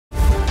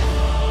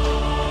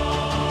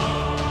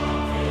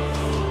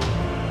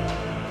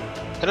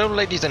Hello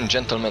ladies and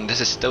gentlemen, this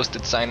is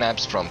Toasted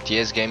Synapse from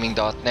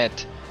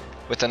tsgaming.net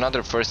with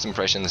another first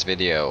impressions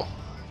video.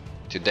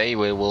 Today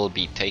we will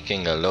be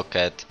taking a look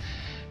at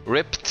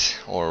R.I.P.D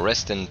or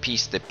Rest in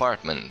Peace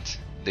Department,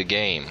 the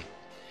game.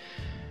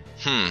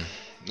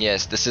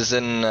 Yes, this is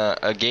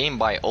a game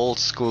by Old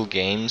School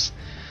Games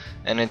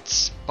and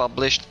it's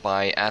published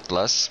by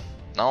Atlas,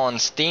 now on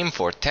Steam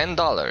for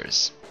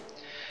 $10.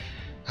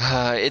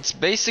 It's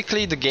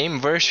basically the game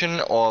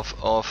version of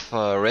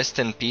Rest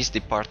in Peace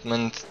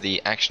Department,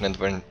 the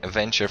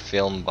action-adventure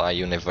film by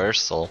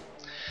Universal,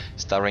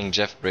 starring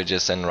Jeff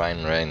Bridges and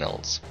Ryan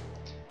Reynolds.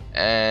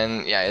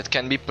 And yeah, it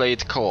can be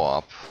played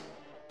co-op.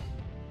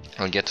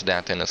 I'll get to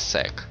that in a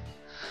sec.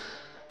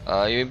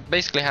 You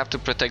basically have to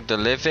protect the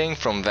living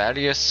from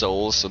various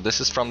souls, so this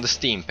is from the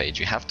Steam page.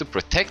 You have to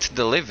protect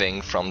the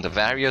living from the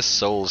various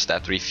souls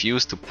that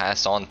refuse to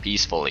pass on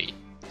peacefully.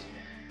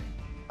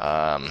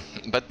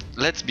 But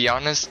let's be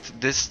honest,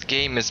 this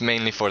game is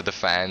mainly for the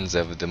fans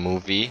of the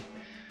movie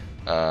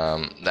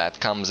that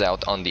comes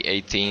out on the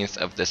 18th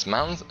of this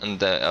month.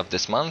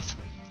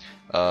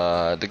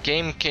 The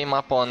game came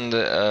out on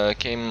the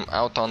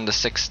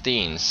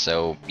 16th,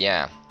 so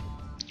yeah,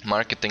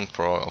 marketing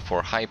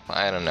for hype,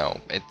 I don't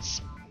know.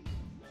 It's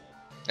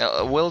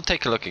we'll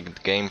take a look at the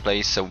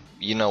gameplay, so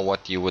you know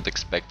what you would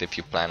expect if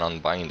you plan on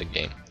buying the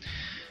game.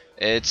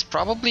 It's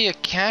probably a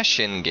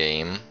cash-in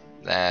game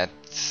that,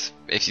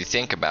 if you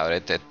think about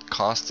it, it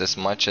costs as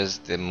much as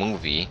the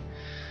movie,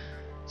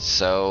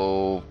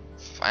 so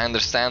I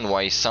understand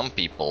why some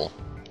people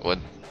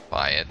would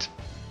buy it.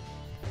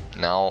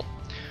 Now,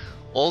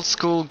 Old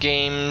School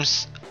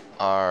Games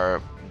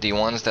are the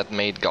ones that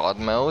made God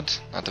Mode,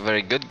 not a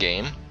very good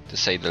game, to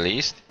say the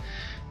least,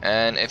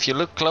 and if you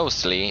look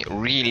closely,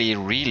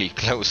 really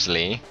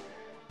closely,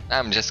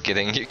 I'm just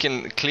kidding, you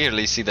can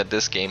clearly see that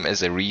this game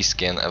is a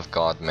reskin of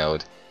God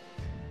Mode.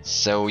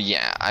 So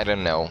yeah, I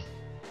don't know.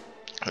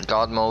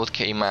 God Mode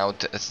came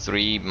out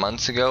 3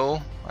 months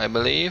ago, I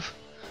believe,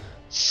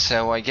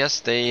 so I guess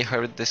they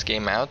heard this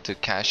game out to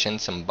cash in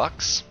some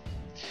bucks.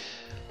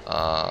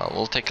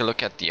 We'll take a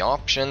look at the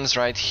options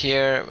right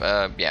here.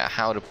 Yeah,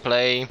 how to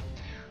play.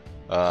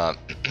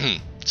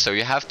 So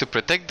you have to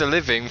protect the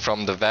living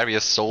from the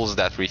various souls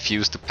that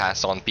refuse to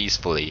pass on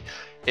peacefully.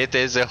 It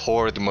is a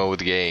horde mode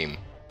game.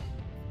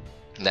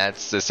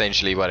 That's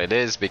essentially what it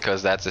is,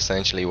 because that's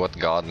essentially what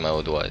God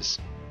Mode was.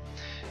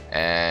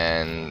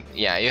 And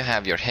yeah, you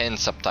have your hint,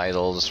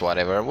 subtitles,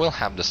 whatever. We'll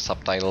have the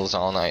subtitles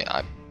on,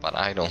 but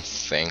I don't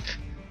think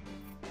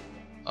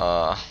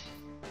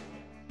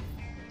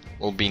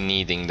we'll be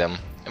needing them.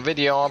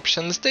 Video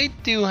options, they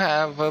do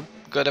have a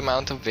good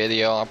amount of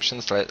video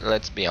options,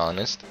 let's be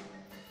honest.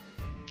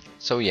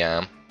 So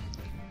yeah,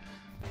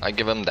 I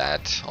give them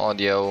that.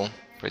 Audio,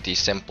 pretty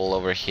simple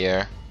over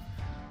here.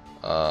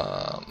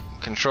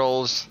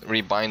 Controls,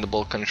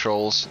 rebindable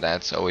controls,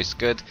 that's always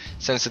good.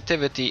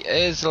 Sensitivity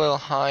is a little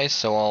high,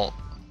 so I'll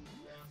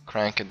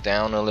crank it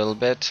down a little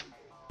bit.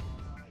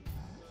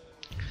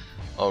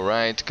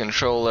 Alright,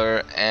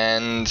 controller,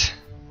 and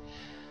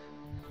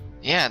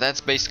yeah,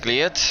 that's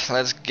basically it.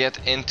 Let's get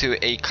into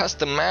a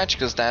custom match,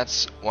 because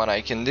that's what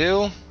I can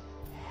do.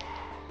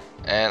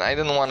 And I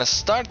didn't want to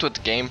start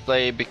with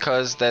gameplay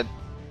because there's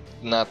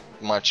not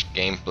much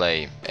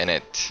gameplay in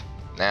it.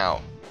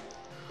 Now,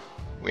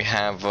 we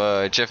have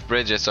Jeff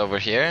Bridges over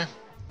here,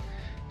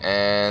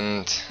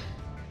 and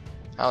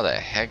how the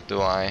heck do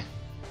I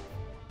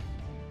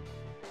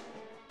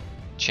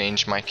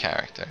change my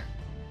character?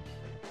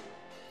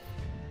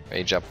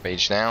 Page up,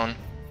 page down.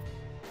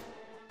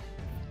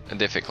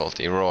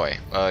 Difficulty, Roy,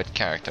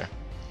 character.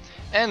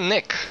 And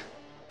Nick,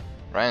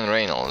 Ryan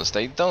Reynolds.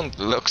 They don't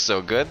look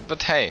so good,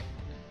 but hey,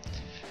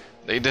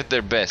 they did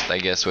their best, I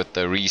guess, with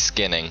the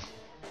reskinning.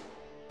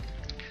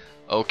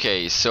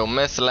 Okay, so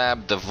Myth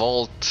Lab, the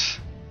Vault,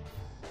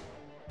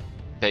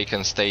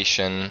 Bacon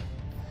Station,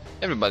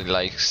 everybody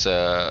likes,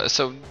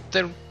 so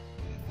there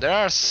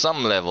are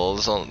some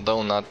levels,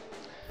 although not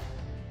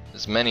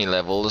as many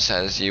levels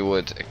as you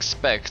would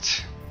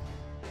expect.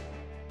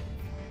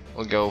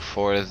 We'll go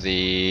for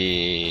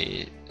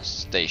the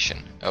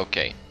station.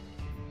 Okay.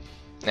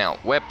 Now,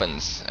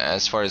 weapons.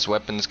 As far as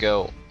weapons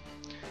go,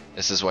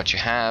 this is what you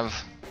have.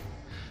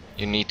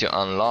 You need to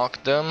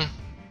unlock them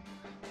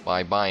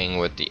by buying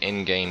with the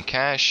in-game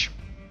cash.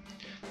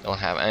 Don't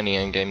have any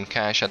in-game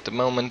cash at the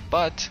moment,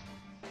 but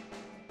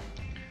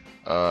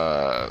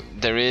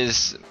there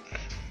is,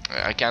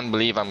 I can't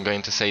believe I'm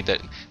going to say that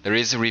there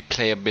is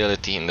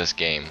replayability in this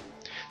game,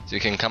 so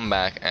you can come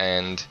back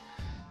and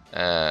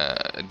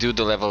do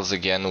the levels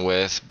again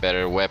with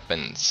better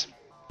weapons.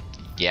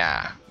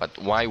 Yeah, but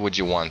why would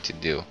you want to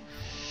do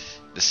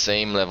the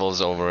same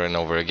levels over and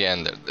over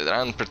again? There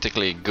aren't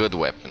particularly good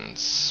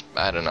weapons.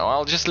 I don't know,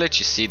 I'll just let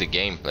you see the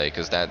gameplay,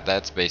 because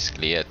that's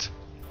basically it.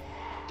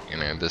 You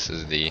know, this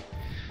is the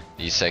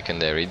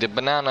secondary. The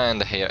banana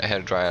and the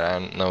hair dryer, I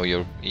don't know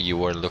you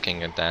were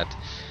looking at that.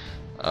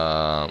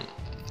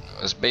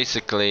 Was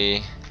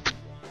basically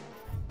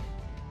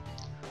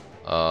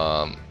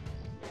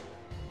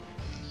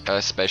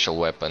a special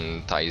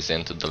weapon ties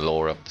into the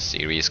lore of the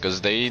series,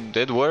 because they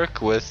did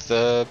work with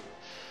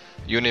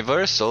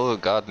Universal,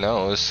 God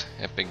knows,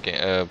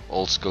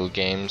 old school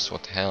games,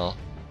 what the hell.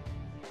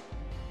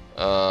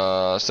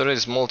 So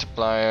there's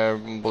multiplier,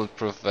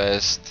 bulletproof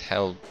vest,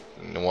 hell,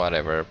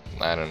 whatever,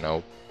 I don't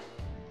know.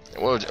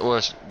 We'll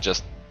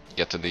just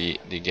get to the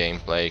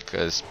gameplay,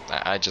 because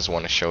I just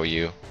want to show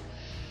you.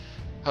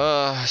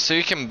 So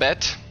you can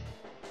bet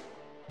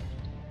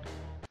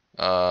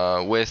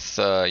with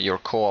your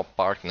co-op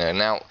partner.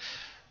 Now,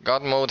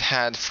 God Mode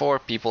had 4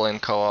 people in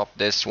co-op,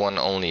 this one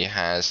only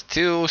has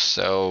 2,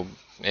 so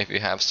if you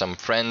have some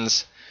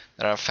friends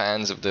that are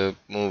fans of the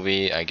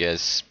movie, I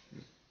guess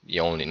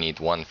you only need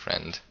 1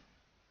 friend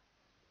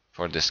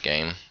for this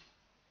game.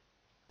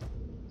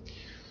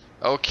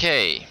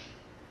 Okay.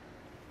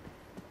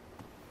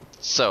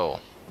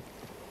 So,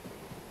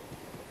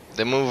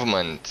 the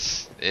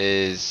movement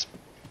is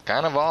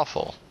kind of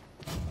awful.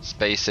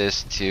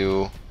 Spaces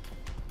to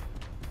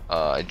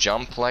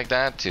jump like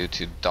that,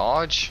 to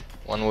dodge,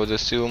 one would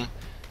assume,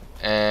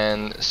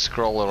 and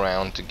scroll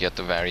around to get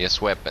the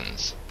various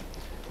weapons.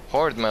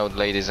 Horde mode,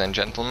 ladies and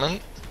gentlemen.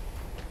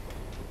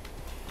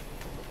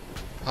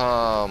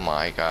 Oh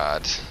my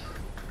god.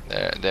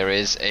 There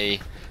is a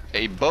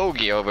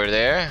bogey over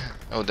there.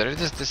 Oh, there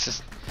is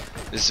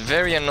this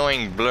very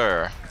annoying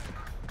blur.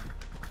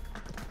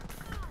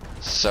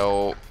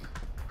 So,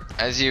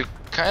 as you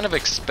kind of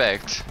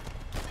expect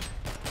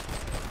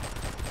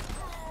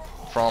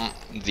from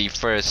the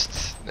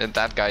first,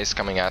 that guy's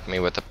coming at me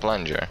with a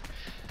plunger.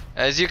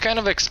 As you kind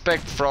of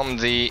expect from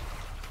the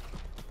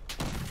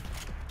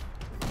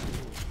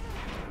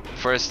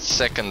first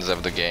seconds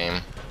of the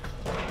game,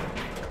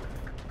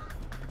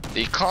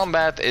 the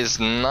combat is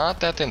not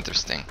that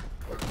interesting.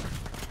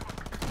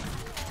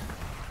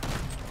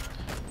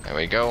 There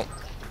we go.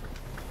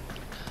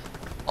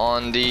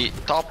 On the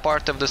top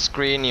part of the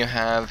screen you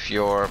have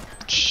your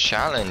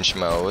challenge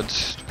mode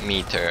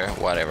meter,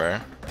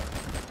 whatever.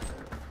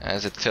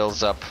 As it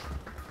fills up,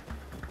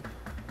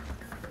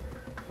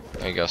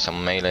 there you go,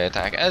 some melee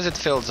attack. As it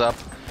fills up,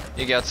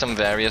 you get some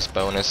various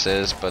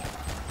bonuses, but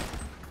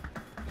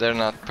they're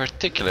not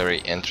particularly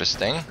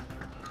interesting.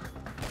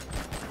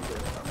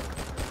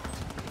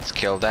 Let's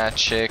kill that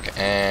chick,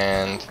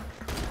 and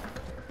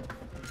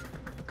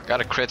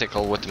got a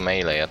critical with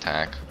melee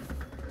attack.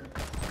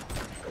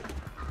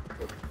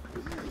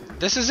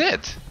 This is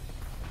it.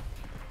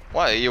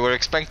 What, you were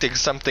expecting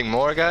something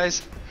more,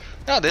 guys?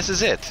 No, this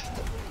is it.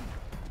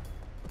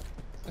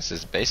 This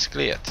is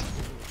basically it.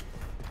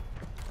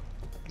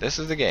 This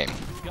is the game.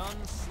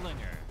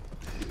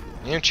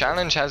 New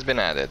challenge has been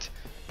added.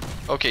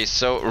 Okay,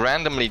 so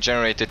randomly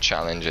generated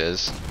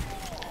challenges.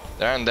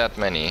 There aren't that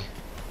many.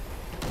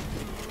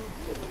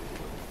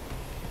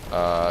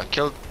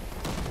 Killed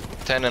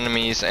 10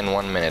 enemies in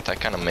 1 minute. I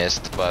kinda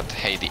missed, but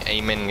hey, the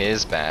aiming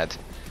is bad.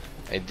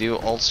 I do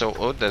also...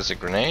 oh, there's a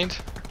grenade.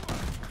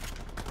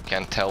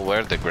 Can't tell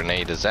where the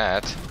grenade is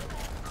at.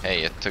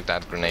 Hey, it took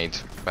that grenade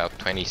about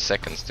 20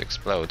 seconds to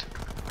explode.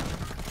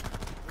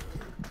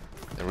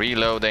 The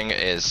reloading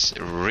is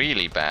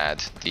really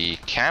bad. The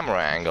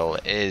camera angle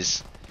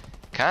is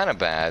kinda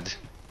bad.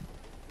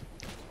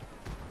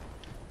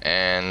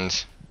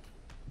 And...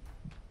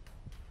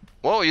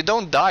 whoa, you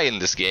don't die in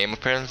this game.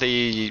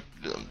 Apparently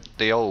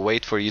they all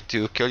wait for you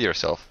to kill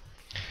yourself.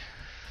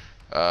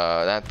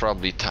 That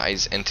probably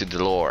ties into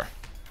the lore.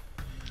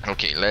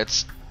 Okay,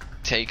 let's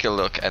take a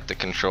look at the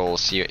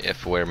controls, see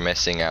if we're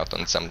missing out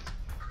on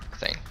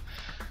something.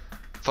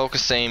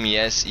 Focus aim,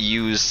 yes.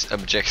 Use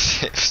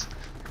objectives.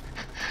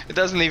 It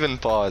doesn't even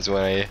pause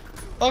when I...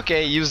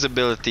 okay,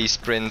 usability,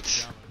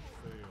 sprint.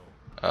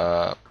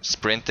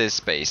 Sprint is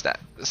space.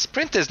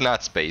 Sprint is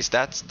not space,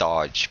 that's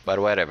dodge, but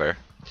whatever.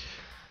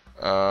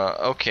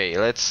 Okay,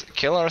 let's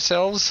kill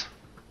ourselves.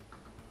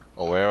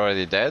 Oh, we're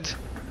already dead.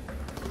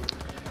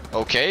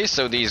 Okay,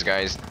 so these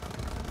guys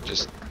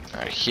just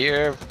are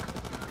here.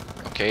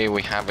 Okay,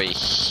 we have a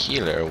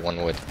healer,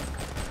 one would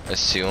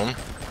assume.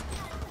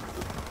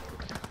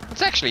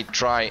 Let's actually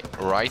try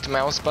right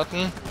mouse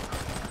button.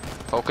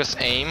 Focus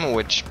aim,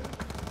 which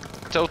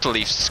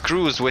totally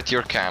screws with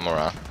your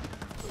camera.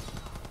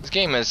 This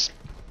game is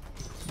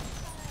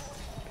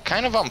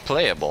kind of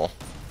unplayable.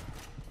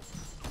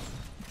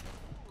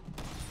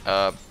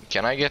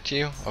 Can I get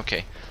you?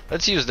 Okay,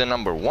 let's use the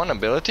number 1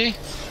 ability.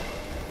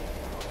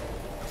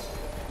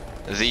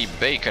 The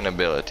bacon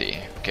ability.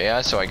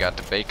 Okay, so I got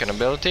the bacon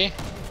ability.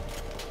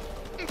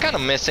 I'm kind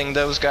of missing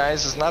those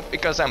guys. It's not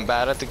because I'm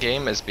bad at the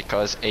game, it's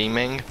because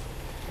aiming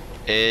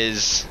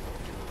is...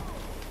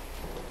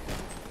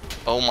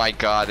 oh my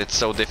god, it's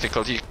so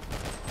difficult. You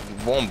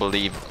won't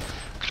believe.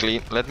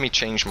 Let me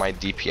change my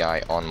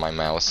DPI on my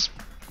mouse.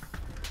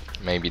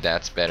 Maybe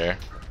that's better.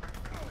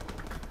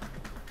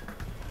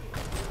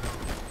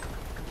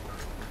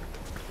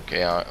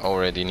 Okay, I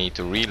already need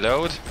to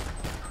reload.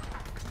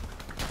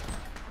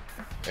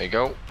 There you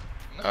go.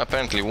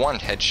 Apparently 1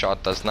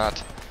 headshot does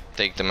not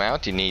take them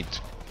out. You need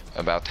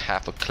about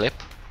half a clip.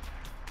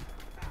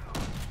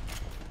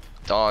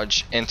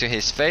 Dodge into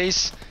his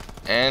face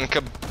and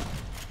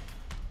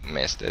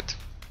missed it.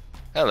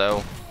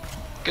 Hello.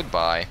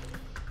 Goodbye.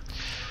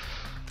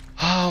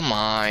 Oh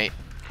my.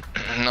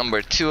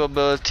 Number 2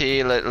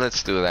 ability.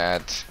 Let's do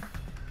that.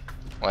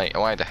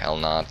 Why the hell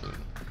not?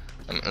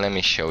 Let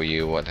me show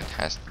you what it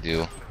has to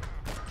do.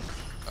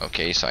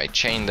 Okay, so I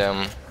chain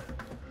them.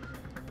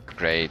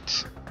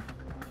 Great.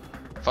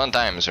 Fun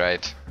times,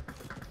 right?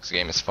 This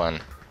game is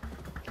fun.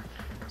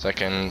 So I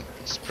can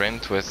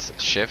sprint with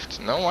shift.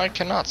 No, I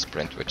cannot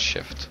sprint with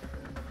shift.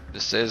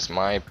 This is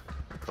my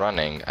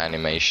running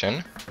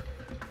animation,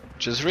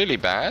 which is really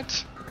bad.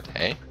 But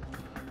hey,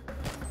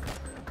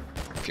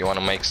 if you want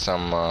to make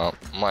some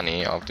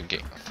money of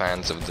the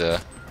fans of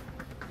the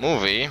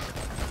movie,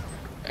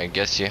 I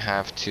guess you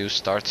have to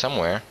start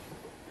somewhere.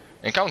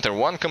 Encounter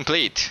 1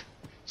 complete.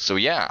 So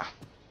yeah,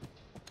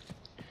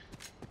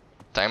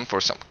 time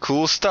for some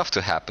cool stuff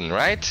to happen,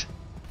 right?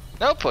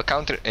 Nope,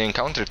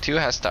 encounter 2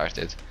 has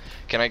started.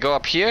 Can I go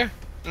up here?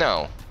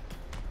 No.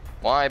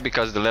 Why?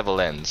 Because the level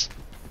ends.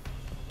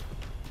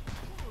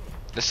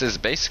 This is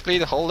basically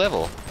the whole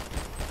level.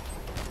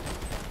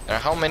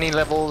 How many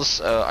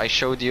levels I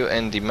showed you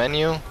in the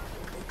menu?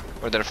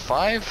 Were there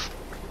 5?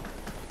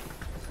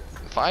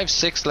 5,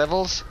 6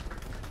 levels?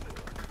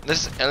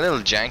 There's a little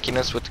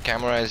jankiness with the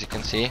camera, as you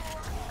can see.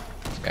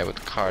 This guy with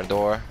the car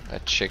door,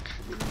 that chick.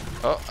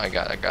 Oh, I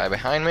got a guy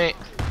behind me.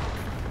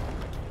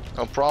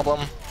 No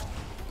problem.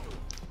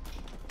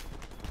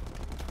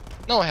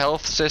 No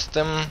health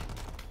system.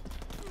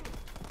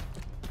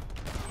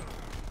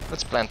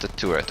 Let's plant a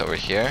turret over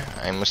here.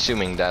 I'm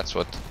assuming that's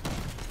what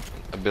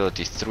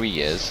ability 3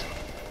 is.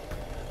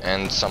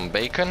 And some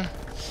bacon.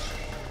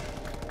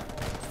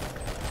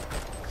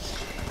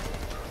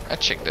 That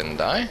chick didn't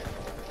die.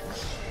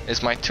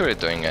 Is my turret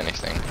doing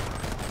anything?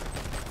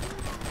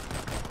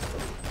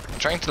 I'm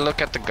trying to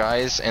look at the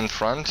guys in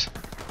front.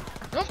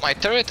 No, my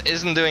turret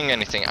isn't doing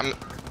anything. I'm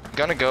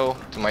gonna go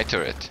to my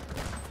turret.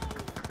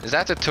 Is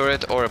that a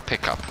turret or a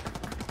pickup?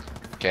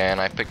 Can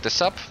I pick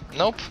this up?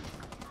 Nope.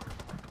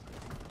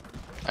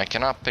 I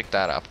cannot pick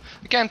that up.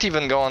 I can't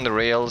even go on the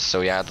rails,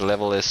 so yeah, the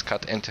level is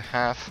cut into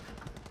half.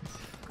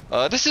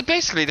 This is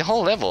basically the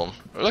whole level.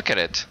 Look at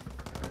it.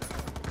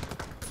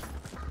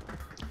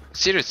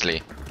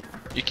 Seriously.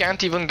 You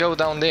can't even go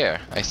down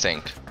there, I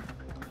think.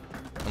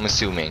 I'm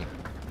assuming.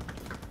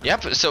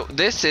 Yep, so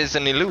this is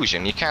an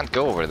illusion. You can't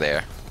go over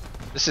there.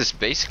 This is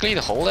basically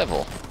the whole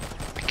level.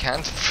 I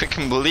can't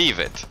freaking believe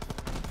it.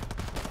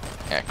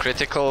 Yeah,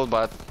 critical,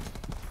 but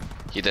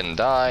he didn't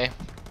die.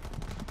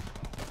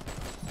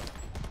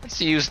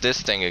 Let's use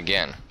this thing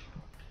again.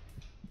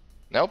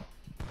 Nope.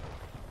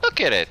 Look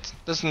at it.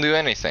 Doesn't do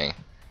anything.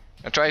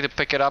 I try to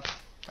pick it up.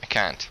 I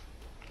can't.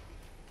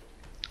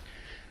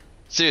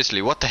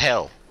 Seriously, what the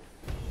hell?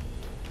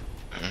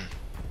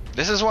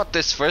 This is what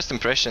this First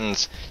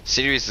Impressions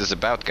series is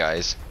about,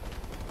 guys.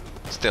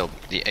 Still,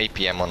 the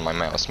APM on my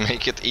mouse.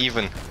 Make it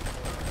even.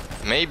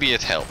 Maybe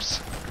it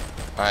helps.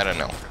 I don't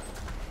know.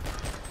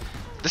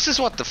 This is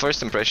what the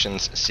First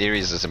Impressions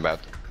series is about,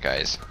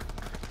 guys.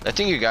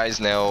 Letting you guys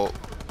know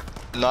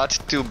not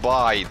to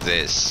buy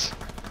this.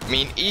 I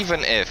mean,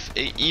 even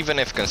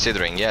if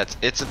considering, yeah,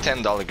 it's a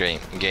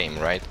 $10 game,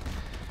 right?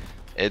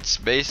 It's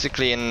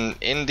basically an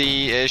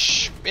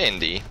indie-ish,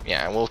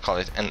 yeah, we'll call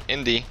it an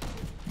indie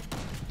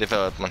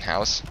development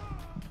house.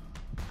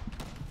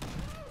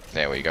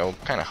 There we go,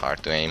 kinda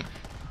hard to aim.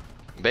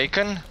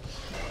 Bacon?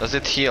 Does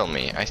it heal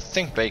me? I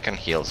think bacon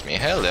heals me.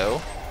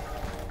 Hello.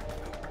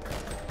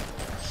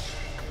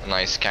 A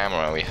nice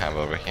camera we have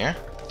over here.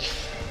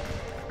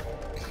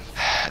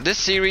 This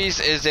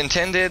series is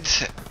intended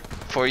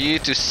for you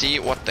to see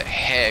what the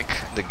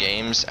heck the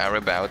games are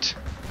about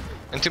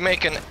and to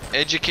make an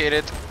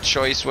educated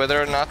choice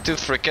whether or not to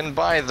frickin'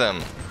 buy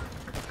them.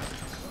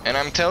 And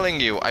I'm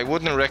telling you, I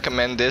wouldn't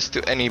recommend this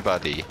to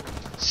anybody.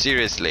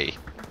 Seriously.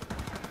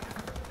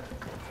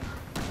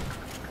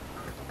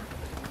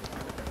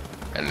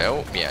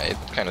 Hello? Yeah, it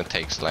kind of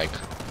takes like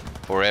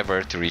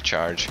forever to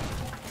recharge.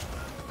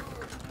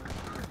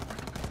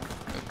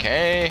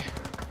 Okay.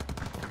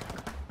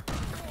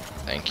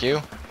 Thank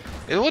you.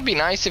 It would be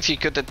nice if you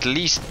could at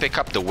least pick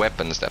up the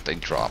weapons that they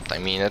dropped. I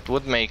mean, it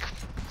would make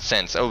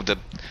sense. Oh, the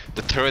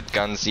turret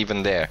gun's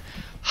even there.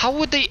 How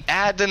would they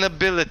add an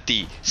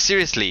ability?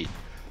 Seriously.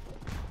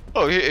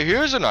 Oh,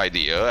 here's an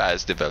idea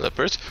as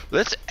developers.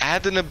 Let's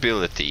add an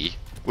ability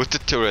with the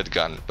turret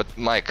gun. But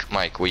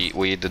Mike,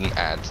 we didn't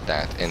add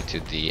that into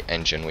the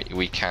engine.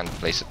 We can't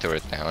place a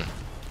turret down.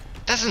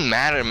 Doesn't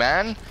matter,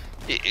 man.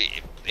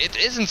 It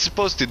isn't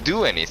supposed to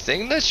do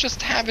anything. Let's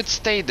just have it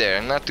stay there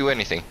and not do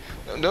anything.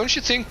 Don't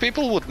you think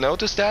people would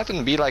notice that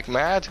and be like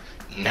mad?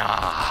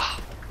 Nah.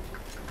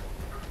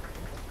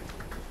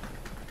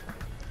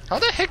 How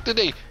the heck do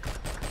they...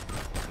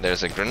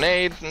 There's a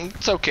grenade.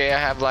 It's okay, I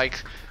have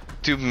like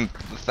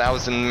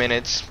 2,000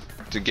 minutes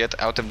to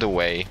get out of the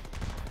way.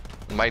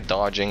 By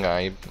dodging,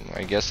 I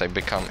guess I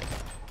become...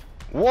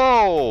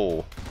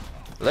 Whoa!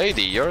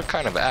 Lady, you're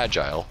kind of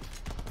agile.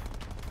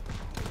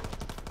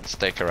 Let's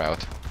take her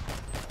out.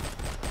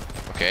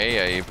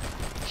 Okay, a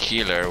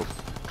healer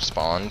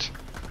spawned.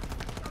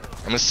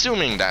 I'm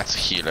assuming that's a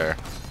healer.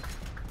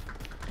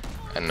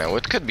 I know,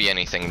 it could be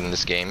anything in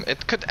this game.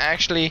 It could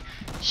actually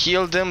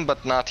heal them,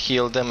 but not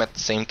heal them at the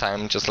same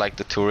time, just like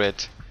the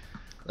turret.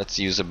 Let's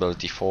use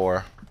ability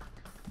 4.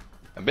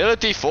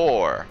 Ability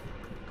 4!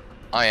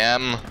 I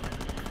am...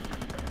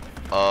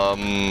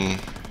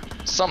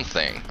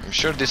 something. I'm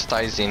sure this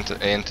ties into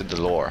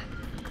the lore.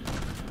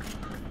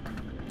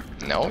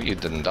 No, you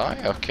didn't die?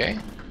 Okay.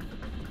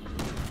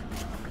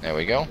 There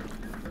we go.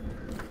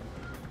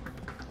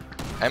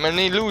 I'm an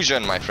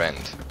illusion, my friend.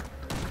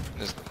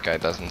 This guy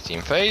doesn't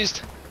seem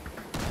phased.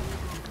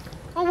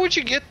 How would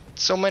you get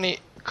so many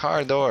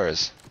car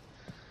doors?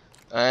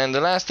 And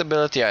the last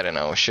ability, I don't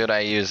know. Should I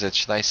use it?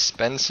 Should I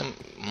spend some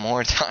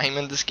more time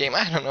in this game?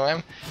 I don't know.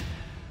 I'm...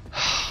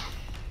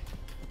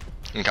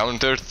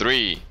 Encounter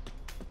 3.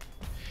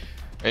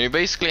 And you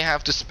basically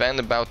have to spend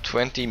about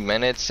 20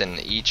 minutes in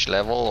each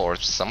level or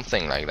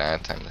something like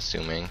that, I'm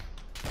assuming.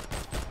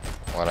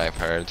 What I've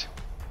heard.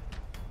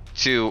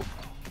 To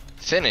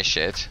finish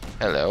it.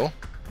 Hello.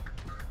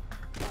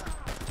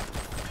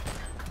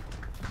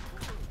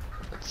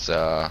 Let's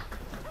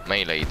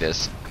melee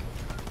this.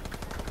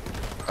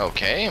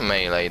 Okay,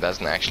 melee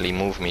doesn't actually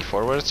move me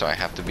forward, so I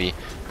have to be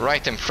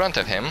right in front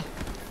of him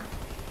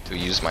to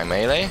use my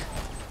melee.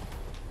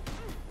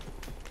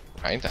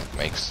 Right, that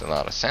makes a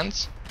lot of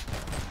sense.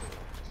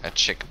 That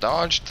chick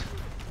dodged.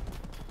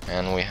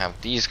 And we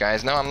have these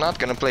guys. Now I'm not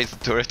gonna place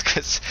the turret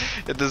because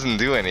it doesn't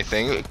do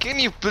anything. Can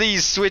you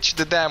please switch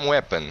the damn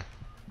weapon?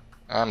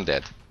 I'm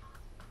dead.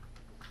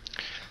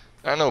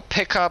 I don't know,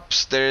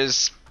 pickups,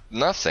 there's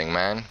nothing,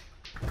 man.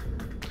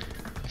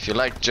 If you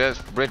like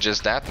Jeff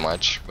Bridges that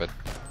much, but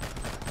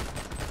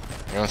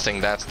I don't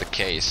think that's the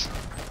case.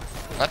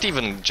 Not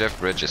even Jeff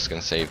Bridges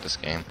can save this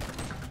game.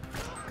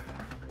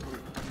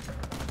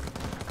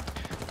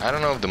 I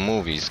don't know if the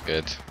movie's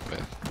good,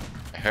 but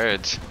I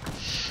heard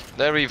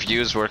the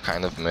reviews were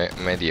kind of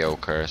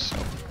mediocre, so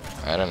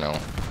I don't know.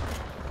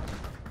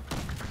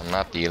 I'm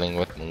not dealing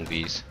with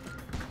movies.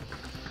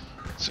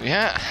 So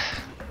yeah,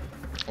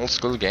 old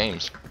school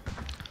games.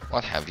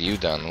 What have you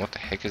done? What the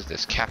heck is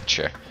this?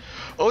 Capture.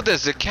 Oh,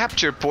 there's a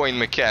capture point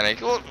mechanic.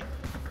 Well,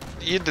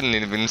 you didn't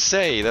even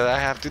say that I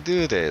have to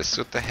do this.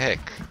 What the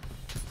heck?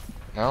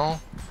 No?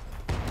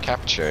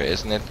 Capture,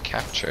 isn't it?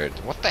 Captured.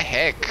 What the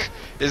heck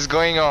is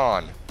going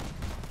on?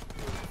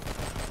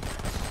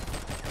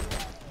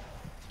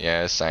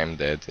 Yes, I'm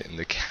dead in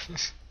the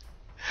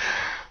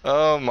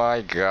Oh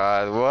my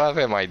god, what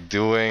am I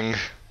doing?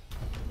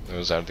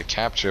 Those are the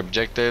capture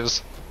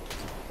objectives.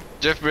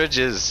 Jeff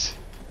Bridges.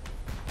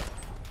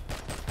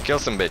 Kill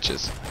some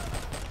bitches.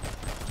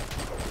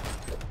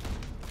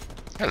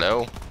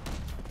 Hello.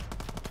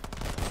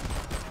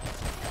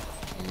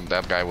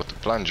 That guy with the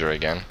plunger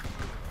again.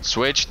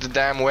 Switch the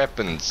damn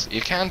weapons.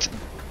 You can't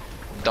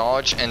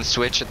dodge and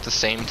switch at the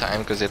same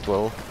time because it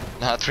will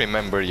not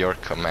remember your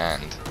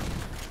command.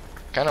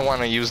 Kinda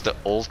wanna use the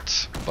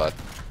ult, but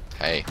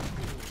hey.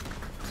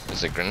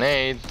 There's a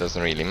grenade,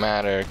 doesn't really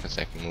matter because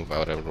I can move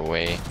out of the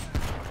way.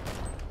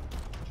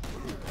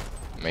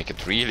 Make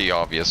it really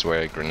obvious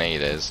where a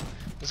grenade is.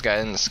 This guy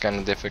is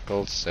kinda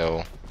difficult, so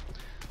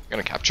I'm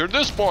gonna capture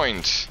this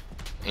point.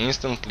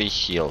 Instantly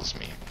heals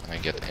me when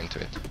I get into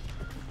it.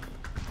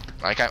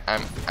 Like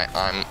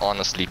I'm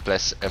honestly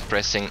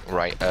pressing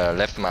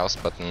left mouse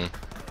button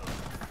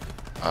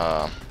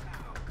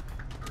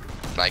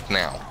like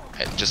now.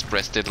 I just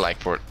pressed it like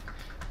for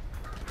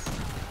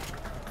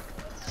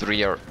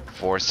 3 or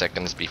 4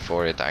 seconds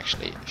before it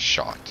actually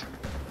shot.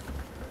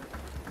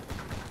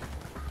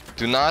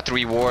 Do not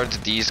reward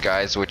these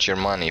guys with your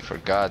money, for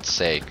God's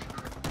sake.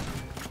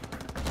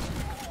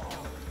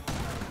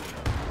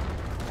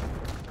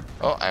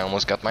 Oh, I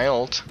almost got my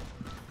ult.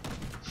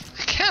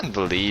 I can't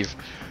believe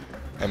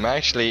I'm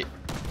actually...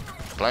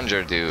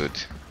 Plunger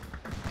dude.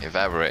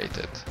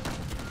 Evaporated.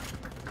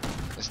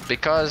 Is it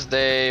because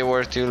they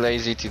were too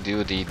lazy to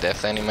do the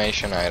death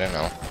animation? I don't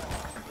know.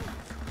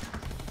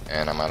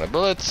 And I'm out of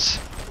bullets.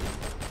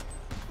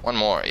 One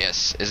more,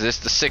 yes. Is this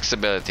the 6th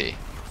ability?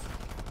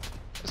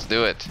 Let's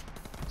do it.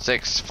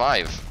 6,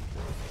 5.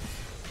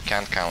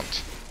 Can't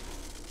count.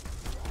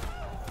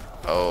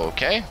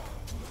 Okay.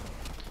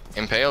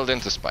 Impaled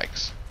into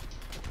spikes.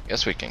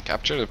 Guess we can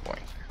capture the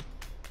point.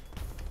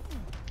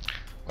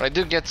 But I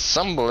did get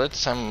some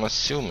bullets, I'm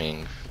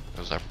assuming.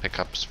 Those are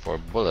pickups for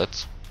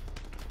bullets.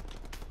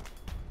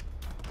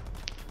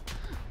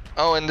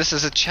 Oh, and this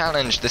is a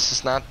challenge. This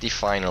is not the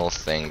final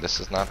thing. This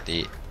is not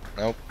the...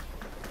 Nope.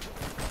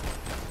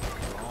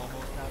 We're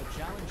almost out of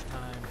challenge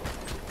time.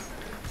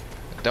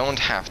 I don't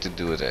have to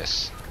do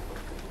this.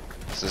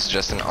 This is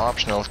just an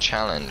optional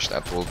challenge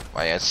that will,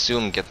 I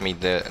assume, get me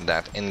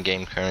that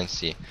in-game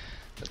currency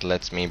that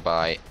lets me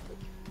buy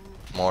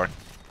more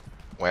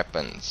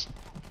weapons.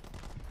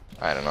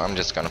 I don't know, I'm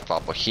just gonna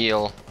pop a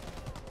heal.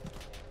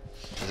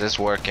 Is this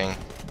working?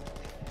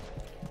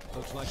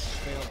 Looks like you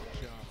failed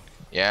the job.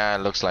 Yeah, it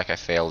looks like I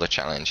failed the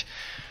challenge.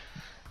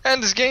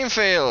 And this game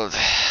failed!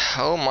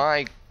 Oh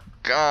my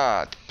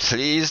god,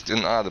 please do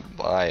not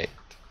buy it.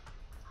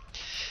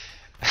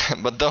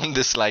 But don't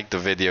dislike the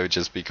video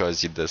just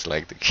because you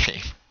dislike the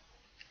game.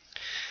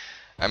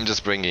 I'm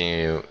just bringing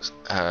you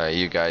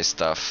you guys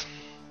stuff.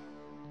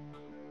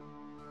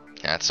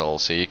 That's all,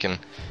 so you can,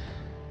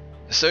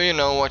 so you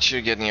know what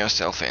you're getting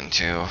yourself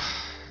into.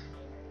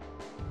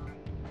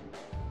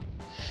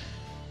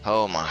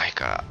 Oh my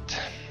god.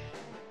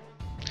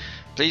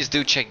 Please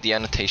do check the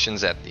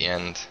annotations at the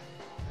end.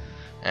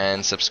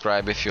 And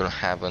subscribe if you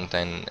haven't,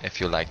 and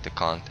if you like the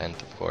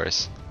content, of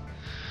course.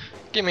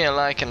 Give me a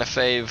like and a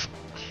fave.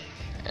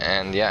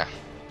 And yeah.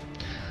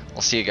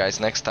 I'll see you guys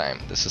next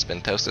time. This has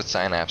been Toasted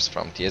Synapse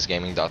from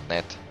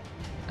tsgaming.net.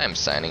 I'm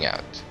signing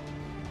out.